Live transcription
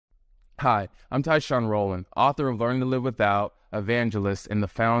Hi, I'm Tyshone Roland, author of Learning to Live Without, evangelist, and the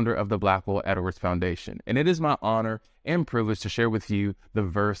founder of the Blackwell Edwards Foundation. And it is my honor and privilege to share with you the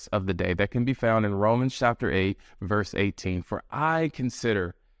verse of the day that can be found in Romans chapter 8, verse 18. For I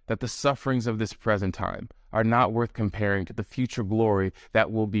consider that the sufferings of this present time are not worth comparing to the future glory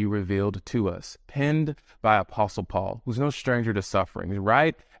that will be revealed to us. Penned by Apostle Paul, who's no stranger to suffering.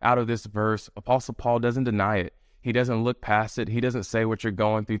 Right out of this verse, Apostle Paul doesn't deny it. He doesn't look past it. He doesn't say what you're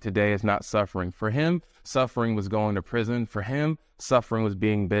going through today is not suffering. For him, suffering was going to prison. For him, suffering was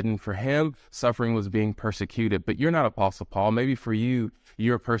being bitten. For him, suffering was being persecuted. But you're not Apostle Paul. Maybe for you,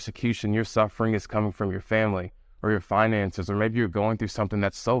 your persecution, your suffering is coming from your family or your finances, or maybe you're going through something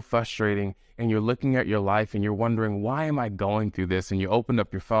that's so frustrating and you're looking at your life and you're wondering, why am I going through this? And you opened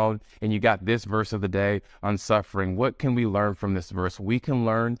up your phone and you got this verse of the day on suffering. What can we learn from this verse? We can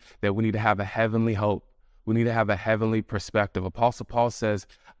learn that we need to have a heavenly hope. We need to have a heavenly perspective. Apostle Paul says,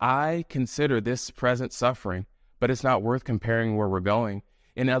 I consider this present suffering, but it's not worth comparing where we're going.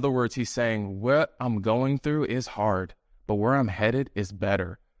 In other words, he's saying, what I'm going through is hard, but where I'm headed is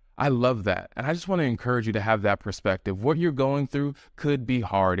better. I love that. And I just want to encourage you to have that perspective. What you're going through could be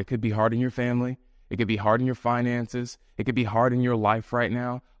hard. It could be hard in your family. It could be hard in your finances. It could be hard in your life right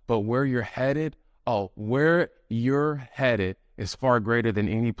now. But where you're headed, where you're headed is far greater than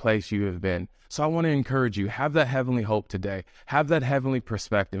any place you have been. So I want to encourage you, have that heavenly hope today. Have that heavenly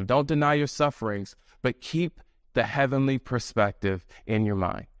perspective. Don't deny your sufferings, but keep the heavenly perspective in your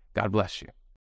mind. God bless you.